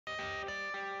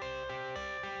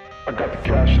I got the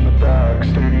cash in the bag,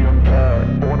 stadium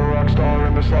packed. Born a rock star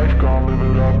in this life, gon' live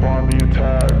it up on the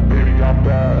attack. Baby, I'm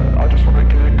bad, I just wanna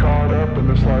get caught up in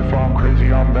this life. I'm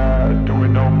crazy, I'm mad,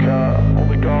 doing no cap.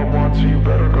 Only God wants, so you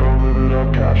better go live it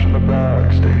up. Cash in the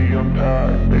bag, stadium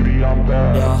packed. Baby, I'm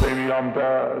bad, yeah. Baby, I'm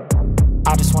bad.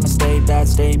 I just wanna stay bad,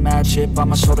 stay mad. Chip on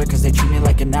my shoulder cause they treat me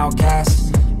like an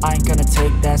outcast. I ain't gonna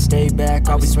take that, stay back.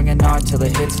 I'll be swinging hard till the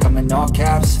hits come in all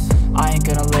caps. I ain't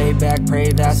gonna lay back,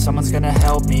 pray that someone's gonna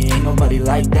help me. Ain't nobody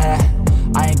like that.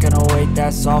 I ain't gonna wait,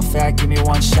 that's all fact. Give me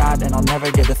one shot and I'll never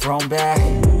get the throne back.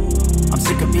 I'm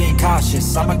sick of being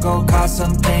cautious, I'ma go cause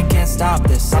something, can't stop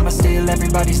this. I'ma steal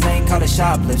everybody's lane, call it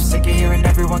shoplift. Sick of hearing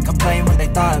everyone complain when they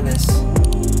thoughtless.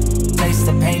 Taste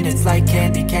the pain, it's like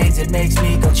candy canes. It makes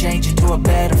me go change into a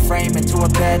better frame, into a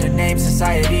better name.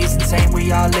 Society's insane,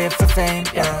 we all live for fame,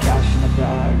 yeah. Cash in the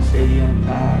bag, stadium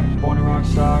packed. Born a rock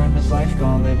star in this life,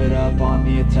 gon' live it up on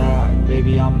the attack.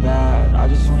 Baby, I'm bad, I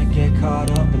just wanna get caught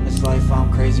up in this life.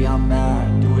 I'm crazy, I'm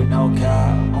mad, do it no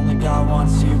cap. Only God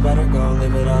wants, so you better go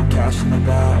live it up. Cash in the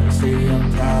bag,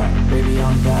 stadium packed. Baby,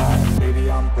 I'm bad,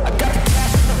 baby, I'm bad. I got the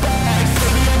cash in the bag,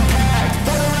 stadium packed.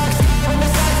 Born a rock star in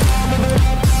this life, gon' live it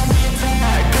up.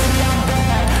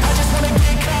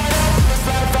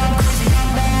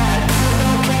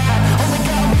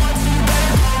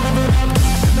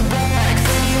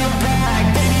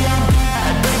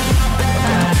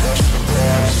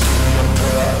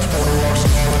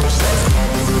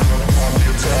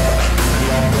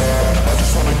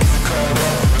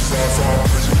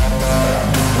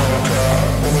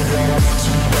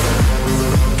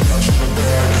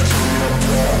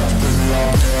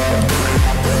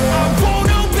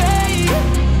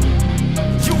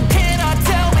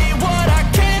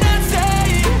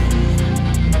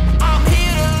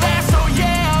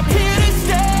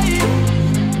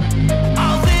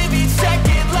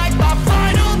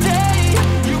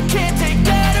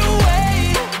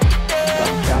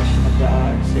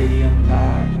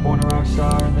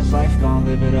 Life gon'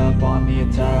 live it up on the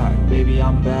attack. Baby,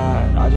 I'm bad,